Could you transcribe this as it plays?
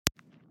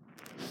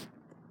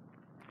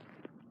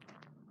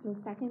The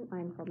second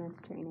mindfulness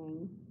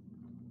training,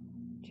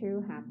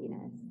 true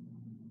happiness.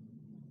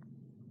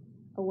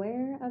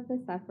 Aware of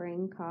the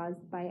suffering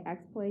caused by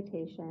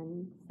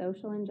exploitation,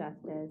 social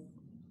injustice,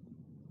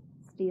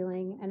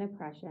 stealing, and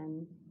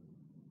oppression,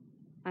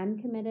 I'm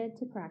committed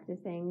to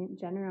practicing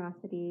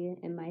generosity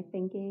in my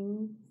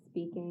thinking,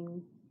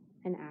 speaking,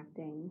 and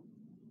acting.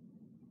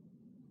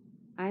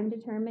 I'm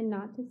determined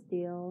not to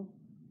steal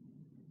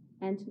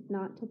and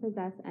not to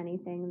possess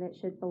anything that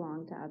should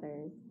belong to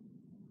others.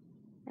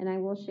 And I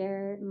will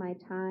share my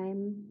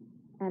time,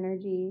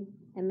 energy,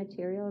 and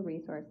material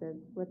resources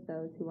with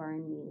those who are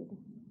in need.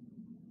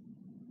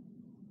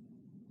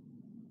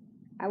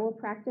 I will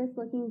practice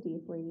looking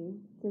deeply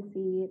to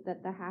see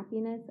that the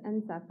happiness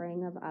and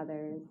suffering of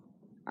others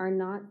are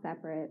not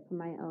separate from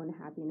my own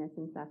happiness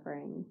and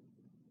suffering.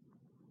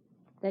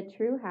 That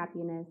true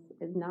happiness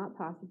is not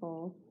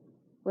possible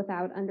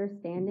without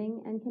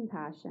understanding and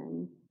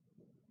compassion,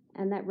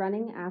 and that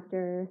running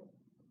after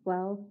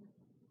wealth,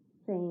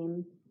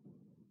 fame,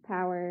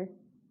 power,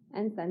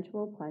 and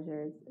sensual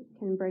pleasures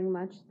can bring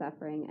much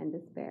suffering and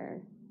despair.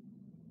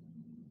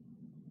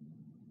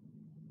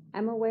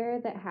 I'm aware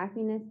that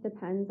happiness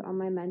depends on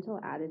my mental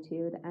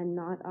attitude and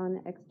not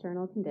on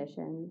external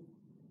conditions,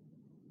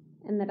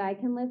 and that I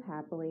can live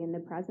happily in the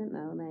present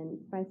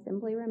moment by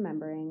simply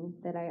remembering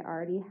that I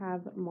already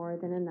have more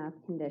than enough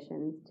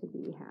conditions to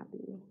be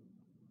happy.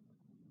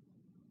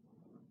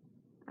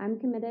 I'm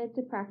committed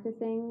to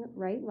practicing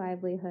right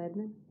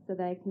livelihood so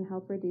that I can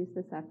help reduce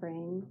the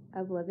suffering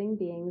of living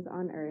beings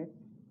on Earth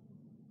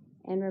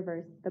and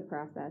reverse the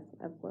process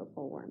of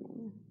global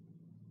warming.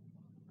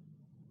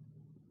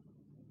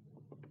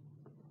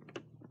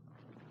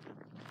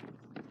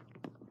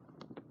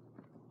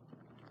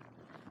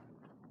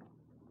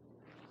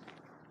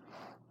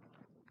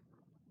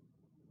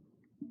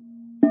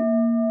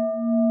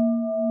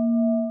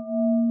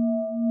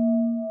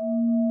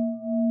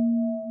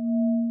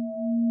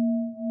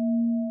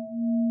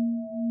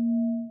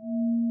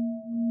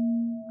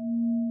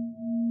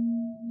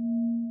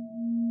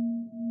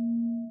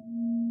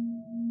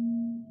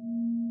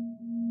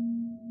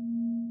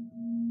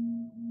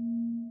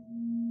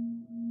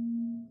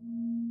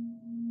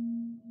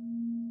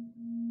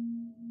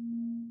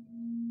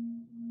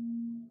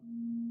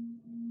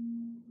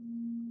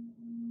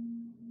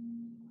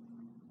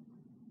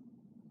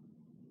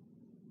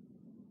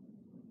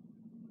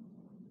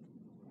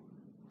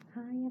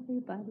 Hi,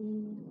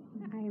 everybody.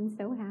 I am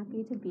so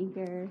happy to be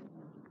here.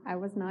 I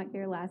was not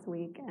here last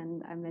week,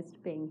 and I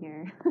missed being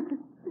here.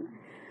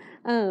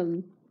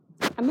 I'm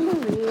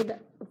going to read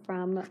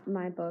from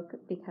my book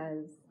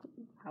because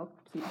I'll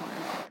keep on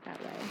that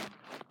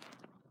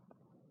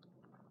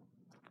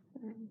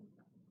way.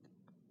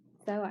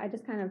 So I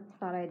just kind of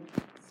thought I'd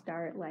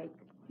start like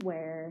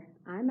where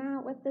I'm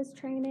at with this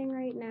training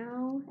right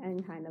now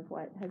and kind of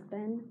what has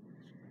been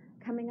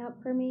coming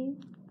up for me.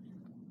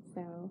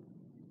 So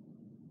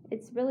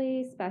it's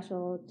really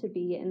special to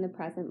be in the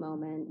present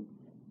moment,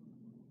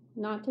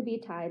 not to be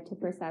tied to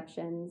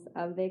perceptions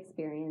of the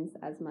experience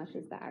as much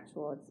as the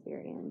actual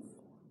experience.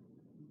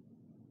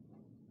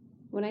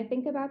 When I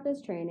think about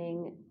this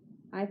training,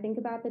 I think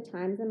about the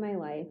times in my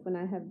life when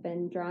I have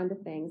been drawn to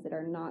things that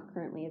are not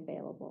currently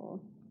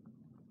available.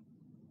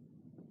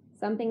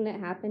 Something that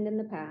happened in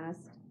the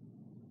past,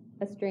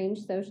 a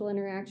strange social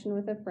interaction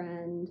with a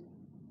friend,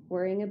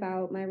 worrying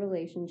about my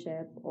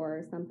relationship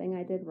or something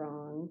I did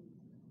wrong,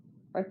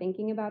 or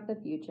thinking about the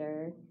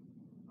future,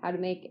 how to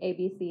make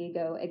ABC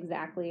go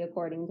exactly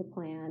according to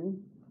plan.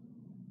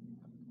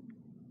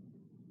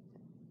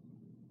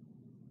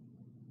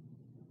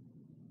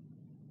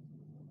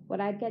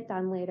 What I'd get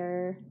done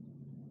later,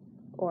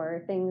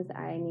 or things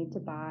I need to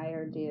buy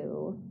or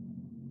do.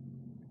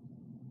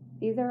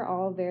 These are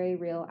all very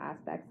real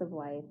aspects of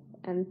life,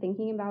 and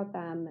thinking about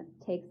them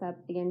takes up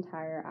the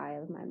entire eye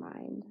of my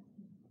mind.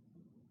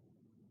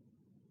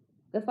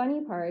 The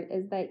funny part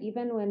is that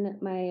even when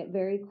my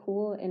very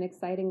cool and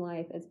exciting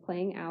life is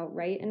playing out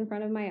right in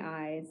front of my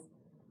eyes,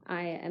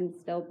 I am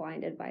still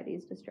blinded by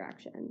these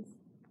distractions.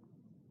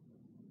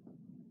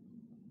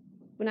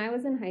 When I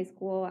was in high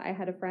school, I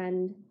had a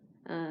friend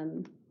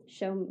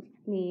show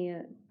me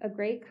a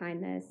great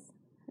kindness.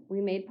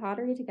 We made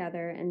pottery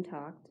together and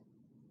talked.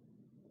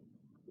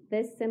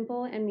 This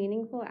simple and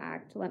meaningful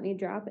act let me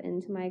drop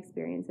into my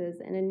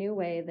experiences in a new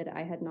way that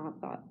I had not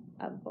thought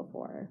of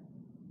before.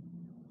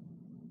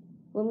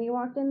 When we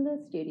walked in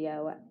the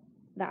studio,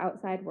 the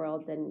outside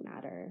world didn't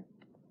matter.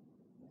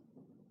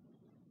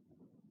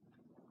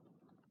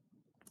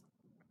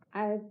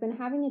 I've been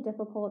having a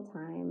difficult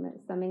time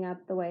summing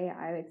up the way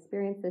I've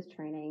experienced this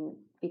training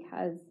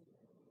because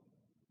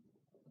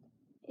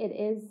it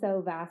is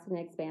so vast and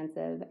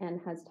expansive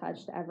and has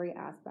touched every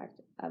aspect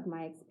of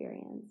my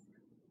experience.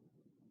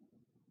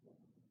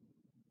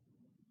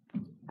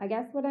 I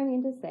guess what I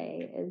mean to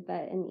say is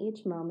that in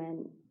each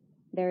moment,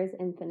 there is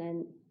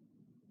infinite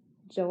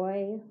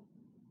joy,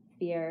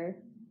 fear,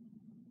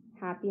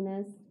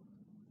 happiness,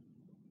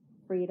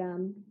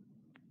 freedom,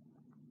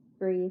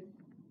 grief,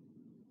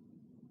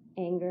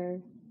 anger,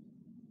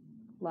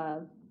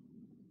 love,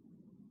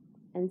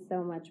 and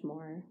so much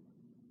more.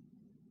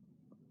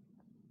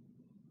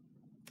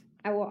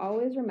 I will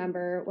always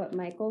remember what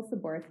Michael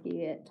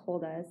Saborski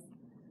told us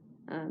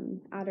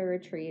at a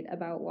retreat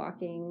about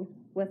walking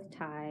with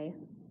Thich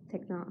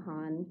Nhat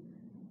Hanh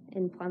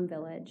in Plum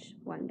Village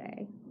one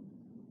day.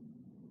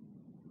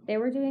 They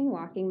were doing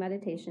walking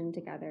meditation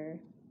together.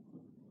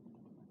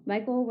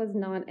 Michael was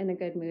not in a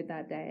good mood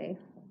that day.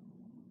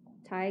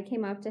 Thich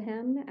came up to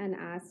him and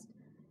asked,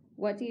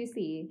 "What do you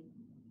see?"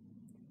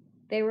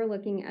 They were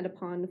looking at a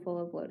pond full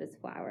of lotus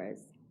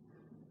flowers.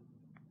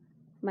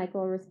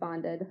 Michael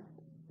responded,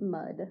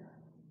 "Mud."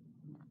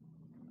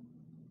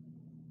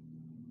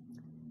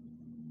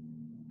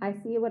 I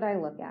see what I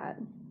look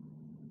at.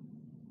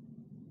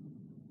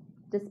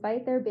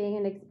 Despite there being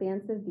an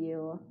expansive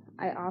view,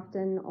 I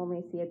often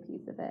only see a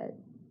piece of it.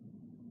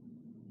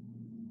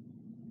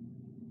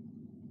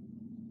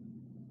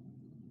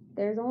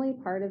 There's only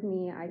part of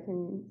me I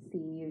can see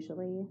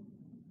usually,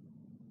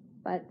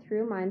 but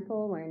through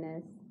mindful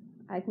awareness,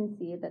 I can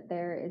see that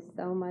there is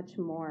so much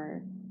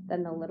more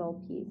than the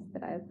little piece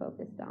that I have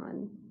focused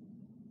on,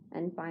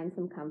 and find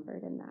some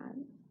comfort in that.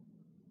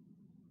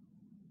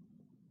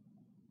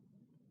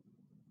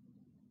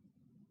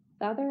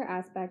 The other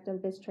aspect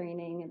of this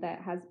training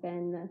that has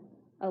been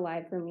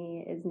alive for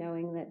me is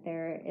knowing that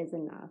there is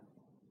enough.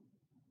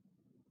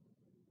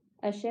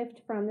 A shift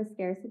from the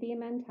scarcity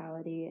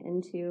mentality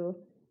into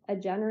a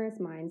generous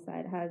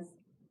mindset has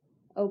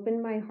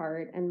opened my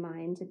heart and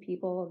mind to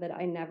people that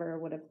I never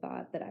would have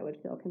thought that I would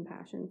feel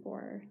compassion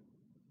for.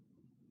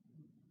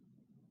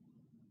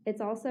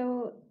 It's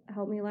also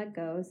helped me let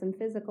go some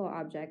physical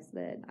objects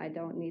that I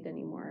don't need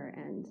anymore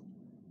and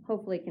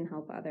hopefully can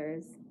help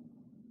others.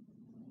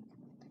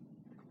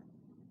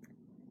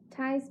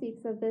 Thich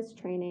speaks of this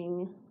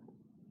training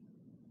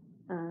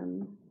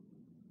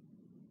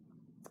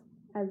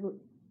as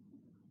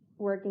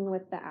working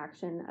with the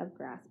action of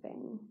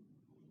grasping.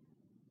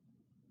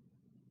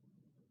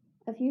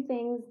 A few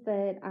things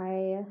that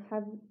I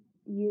have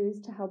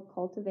used to help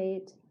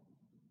cultivate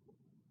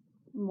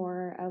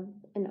more of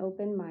an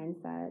open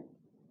mindset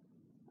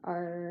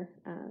are,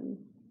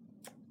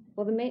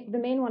 the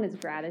main one is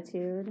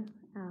gratitude.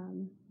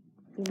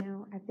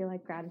 I feel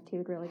like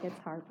gratitude really gets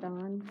harped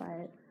on,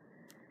 but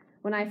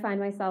when I find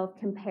myself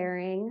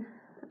comparing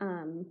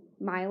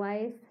my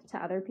life to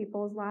other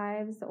people's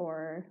lives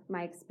or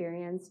my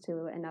experience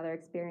to another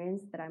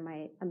experience that I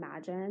might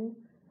imagine,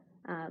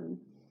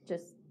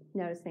 just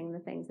noticing the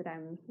things that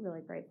I'm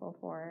really grateful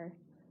for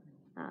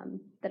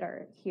that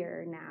are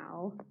here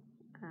now,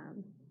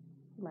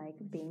 like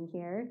being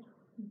here.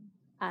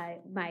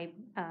 My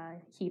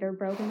heater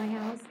broke in my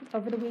house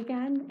over the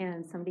weekend,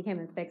 and somebody came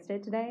and fixed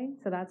it today,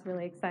 so that's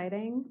really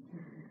exciting.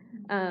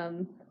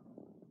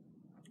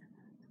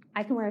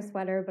 I can wear a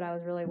sweater, but I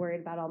was really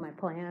worried about all my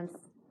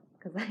plants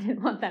because I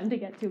didn't want them to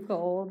get too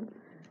cold.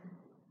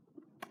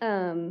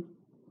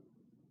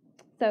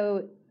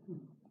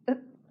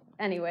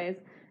 Anyways,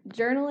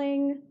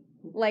 journaling,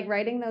 like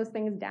writing those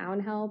things down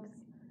helps,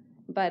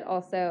 but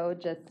also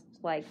just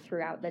like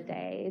throughout the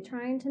day,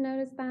 trying to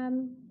notice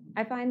them.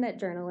 I find that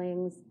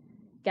journaling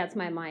gets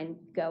my mind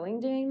going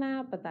doing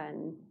that, but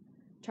then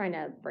trying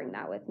to bring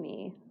that with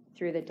me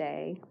through the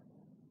day.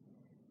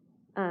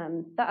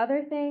 The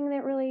other thing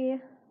that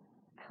really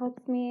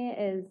helps me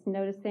is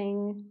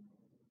noticing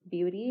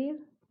beauty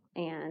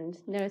and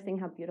noticing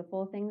how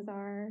beautiful things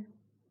are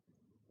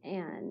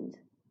and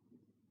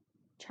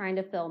trying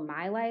to fill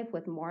my life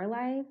with more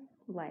life,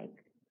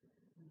 like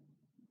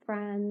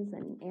friends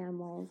and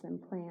animals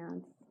and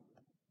plants.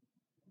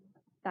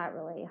 That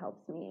really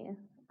helps me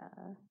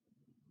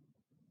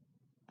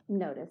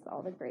notice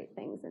all the great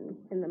things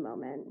in the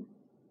moment.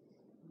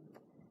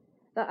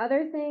 The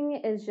other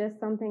thing is just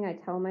something I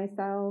tell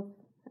myself,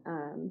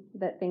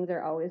 that things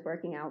are always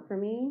working out for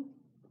me.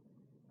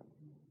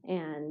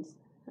 And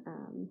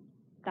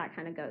that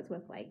kind of goes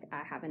with like,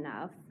 I have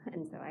enough,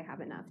 and so I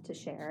have enough to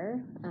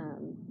share.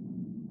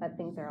 But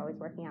things are always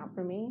working out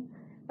for me.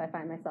 If I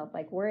find myself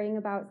like worrying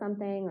about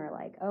something or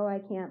like, oh, I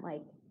can't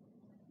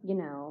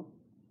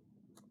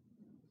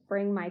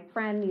bring my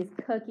friend these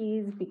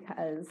cookies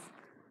because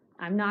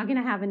I'm not going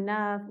to have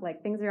enough,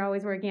 like things are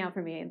always working out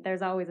for me.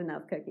 There's always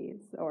enough cookies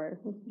or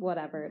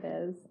whatever it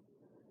is.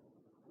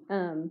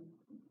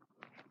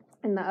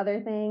 And the other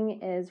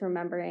thing is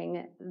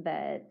remembering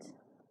that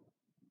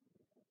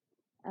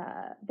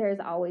there's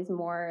always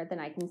more than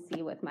I can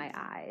see with my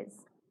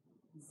eyes.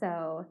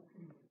 So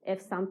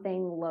if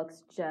something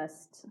looks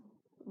just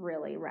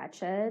really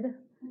wretched,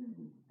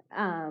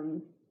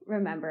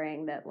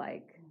 remembering that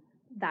like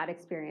that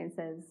experience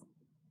is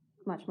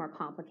much more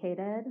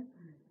complicated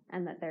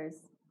and that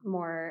there's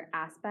more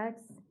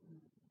aspects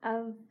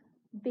of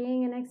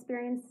being an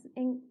experience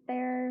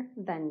there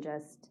than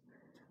just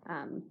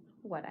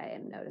what I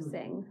am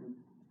noticing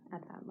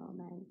at that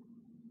moment.